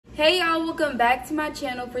Hey y'all, welcome back to my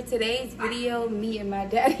channel. For today's video, me and my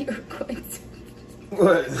daddy are going to...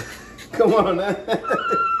 What? Come on now.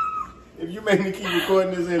 If you make me keep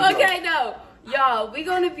recording this intro. Okay, no. Y'all, we're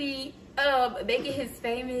going to be making his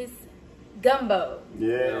famous gumbo. Yeah,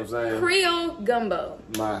 you know what I'm saying? Creole Gumbo.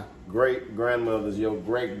 My great-grandmother's, your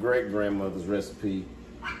great-great-grandmother's recipe,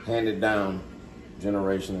 handed down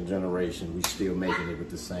generation to generation. We still making it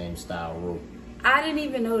with the same style roux. I didn't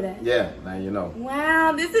even know that. Yeah, now you know.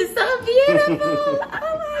 Wow, this is so beautiful. Oh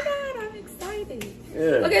my God, I'm excited.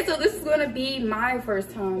 Yeah. Okay, so this is going to be my first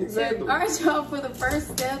time. Exactly. All right, y'all, for the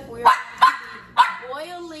first step, we're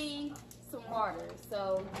boiling some water.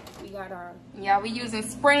 So we got our... Yeah, we using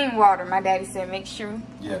spring water. My daddy said make sure.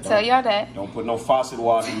 Yeah, tell y'all that. Don't put no faucet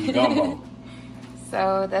water in your gumbo.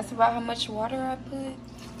 So that's about how much water I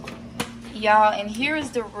put. Y'all, and here is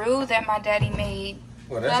the roux that my daddy made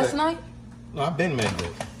last night. No, I've been made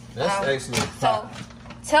that. That's excellent. So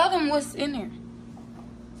tell them what's in there.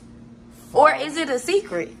 Or is it a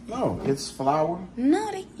secret? No, it's flour.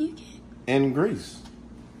 No, you can't. And grease.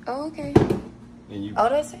 Oh, okay. And you,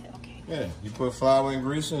 that's it? Okay. Yeah, you put flour and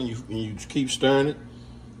grease in, and you keep stirring it.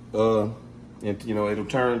 And you know, it'll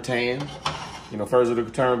turn tan. You know, first it'll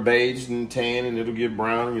turn beige and tan, and it'll get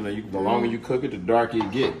brown. You know, the longer you cook it, the darker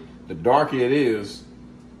it get. The darker it is,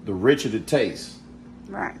 the richer the taste.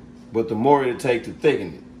 Right. But the more it'll take to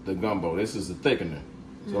thicken it, the gumbo. This is the thickener.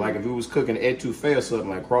 So like if we was cooking etouffee or something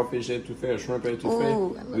like crawfish etouffee or shrimp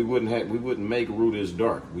etouffee, we wouldn't make roux this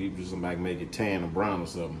dark. We just like make it tan or brown or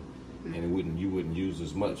something, and you wouldn't use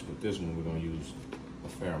as much. But this one we're gonna use a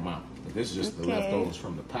fair amount. But this is just the leftovers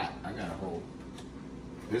from the pot. I got a whole.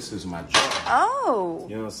 This is my jar. Oh.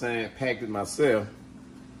 You know what I'm saying? Packed it myself.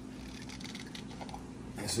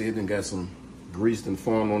 And see, it done got some grease and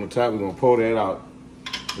formed on the top. We're gonna pour that out.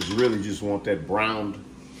 But you really just want that browned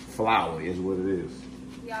flour is what it is.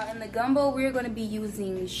 Y'all, in the gumbo, we're going to be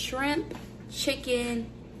using shrimp, chicken,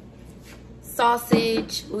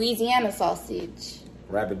 sausage, Louisiana sausage.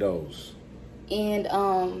 Rapidos. And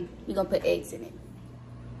we're going to put eggs in it.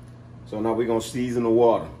 So now we're going to season the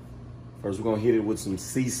water. First, we're going to hit it with some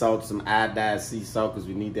sea salt, some iodized sea salt, because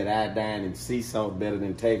we need that iodine and sea salt better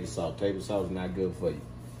than table salt. Table salt is not good for you.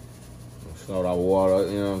 We'll salt our water,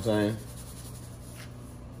 you know what I'm saying?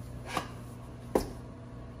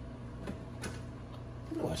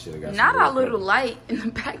 Not our little light in the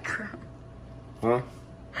background. Huh?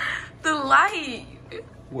 The light.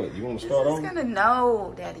 What, you want to start on?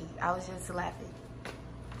 No, Daddy. I was just laughing.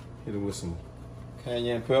 Hit it with some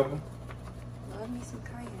cayenne pepper. Love me some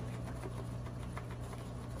cayenne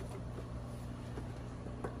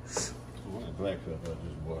pepper. What black pepper I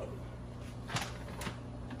just bought?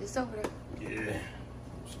 It's over there. Yeah.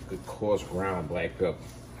 Some good coarse ground black pepper.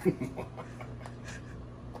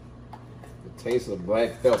 The taste of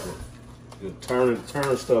black pepper. You'll turn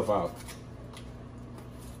stuff out.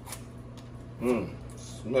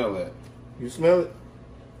 Smell that. You smell it?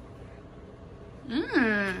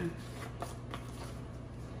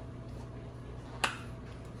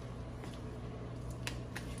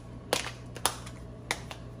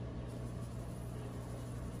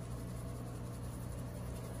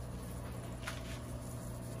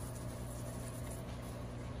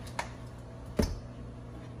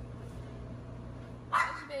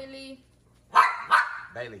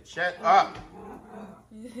 Bailey, shut up.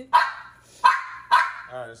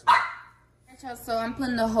 All right, let's go. So I'm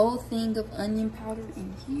putting the whole thing of onion powder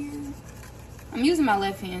in here. I'm using my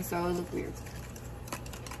left hand, so it looks weird.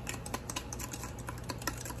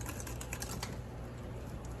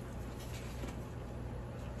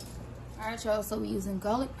 All right, y'all. So we're using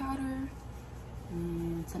garlic powder.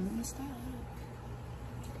 And tell me when to stop.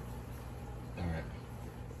 All right.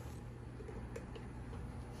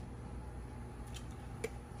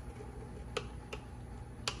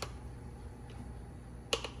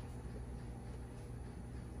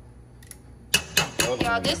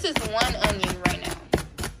 Y'all, this is one onion right now.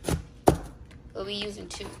 But we using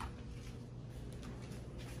two.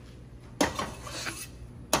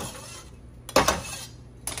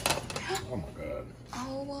 Oh my God.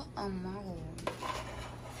 Oh my God.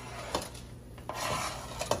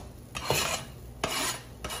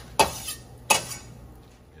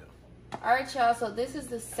 All right, y'all. So this is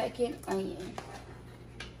the second onion.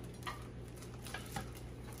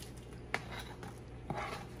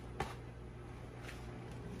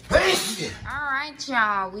 All right,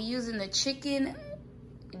 y'all. We using the chicken.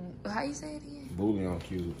 How you say it again? Bouillon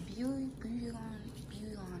cubes. Bouillon cubes.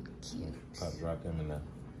 I'll drop them in there.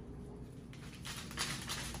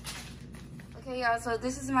 Okay, y'all, so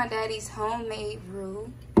this is my daddy's homemade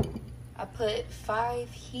roux. I put 5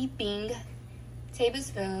 heaping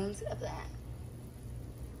tablespoons of that.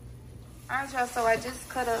 All right, y'all, so I just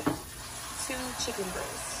cut up 2 chicken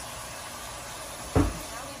breasts. Now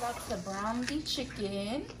we're about to brown the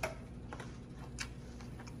chicken.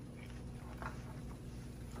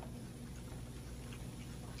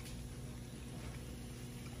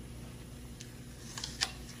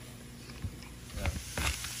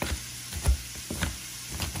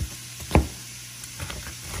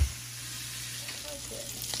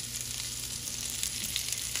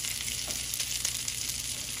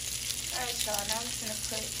 Alright, y'all, now I'm just gonna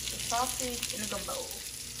put the sausage in the gumbo.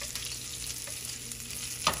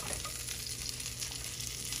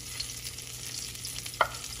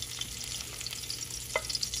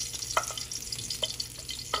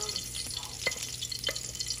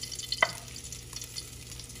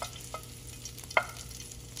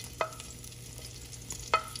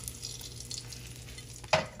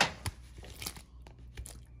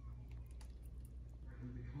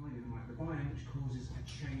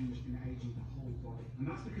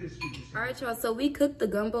 All right, y'all, so we cooked the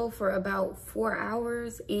gumbo for about 4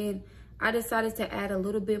 hours, and I decided to add a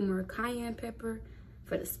little bit more cayenne pepper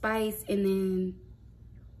for the spice, and then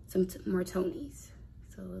some more Tonys.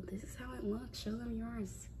 So this is how it looks. Show them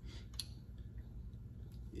yours.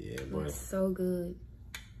 Yeah, boy. It's so good.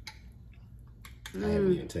 I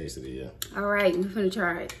haven't even tasted it yet. All right, we're gonna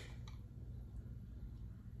try it.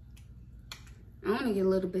 I want to get a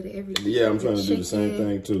little bit of everything. Yeah, I'm trying to do the same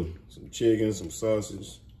thing too. Some chicken, some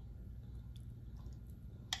sausage,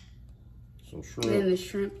 some shrimp. Then the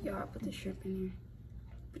shrimp, y'all put the shrimp in there.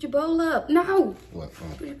 Put your bowl up. No. What?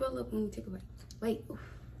 Put your bowl up when we take a bite. Wait.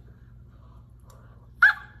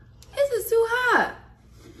 Ah, this is too hot.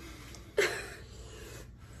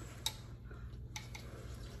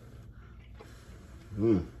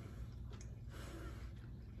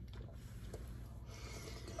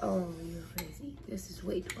 Oh, you're crazy. This is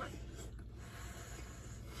way too hot.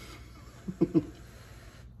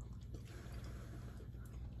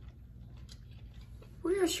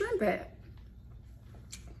 Where your shrimp at?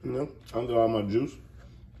 No, under all my juice.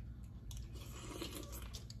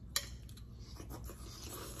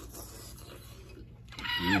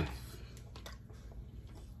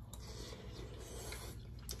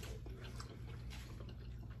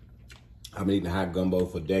 I've been eating hot gumbo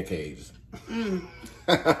for decades.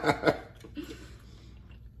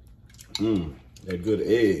 That good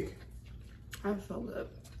egg. That's so good.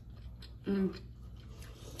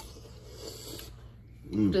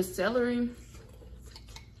 The celery.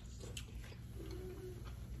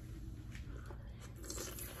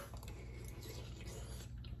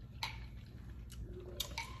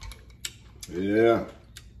 Yeah.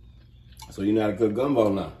 So you know how to cook gumbo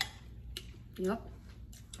now? Yep.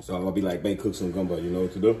 So I'm gonna be like, babe, cook some gumbo. You know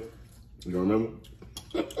what to do? You don't remember?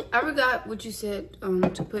 I forgot what you said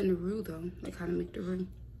to put in the roux though, like how to make the roux.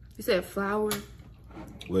 You said flour.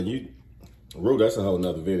 Well, roux, that's a whole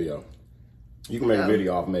nother video. You can make a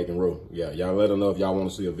video off making roux. Yeah, y'all let them know if y'all want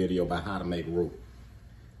to see a video about how to make roux.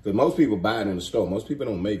 Because most people buy it in the store. Most people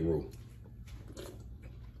don't make roux.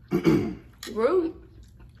 Roux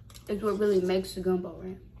is what really makes the gumbo,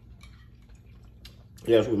 right?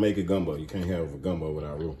 Yeah, that's what make it gumbo. You can't have a gumbo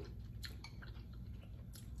without roux.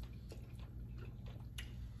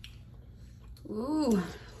 Ooh,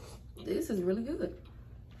 this is really good.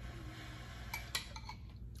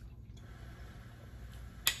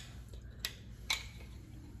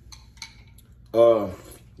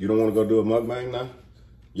 You don't want to go do a mukbang now?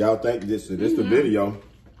 Y'all think this the video.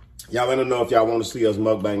 Y'all let them know if y'all want to see us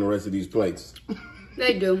mukbang the rest of these plates.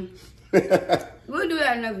 They do. We'll do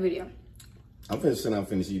that in another video. I'm finna sit down and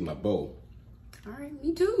finish eating my bowl. All right,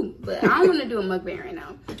 me too. But I don't want to do a mukbang right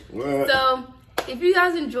now. What? So, if you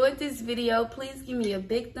guys enjoyed this video, please give me a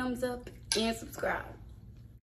big thumbs up and subscribe.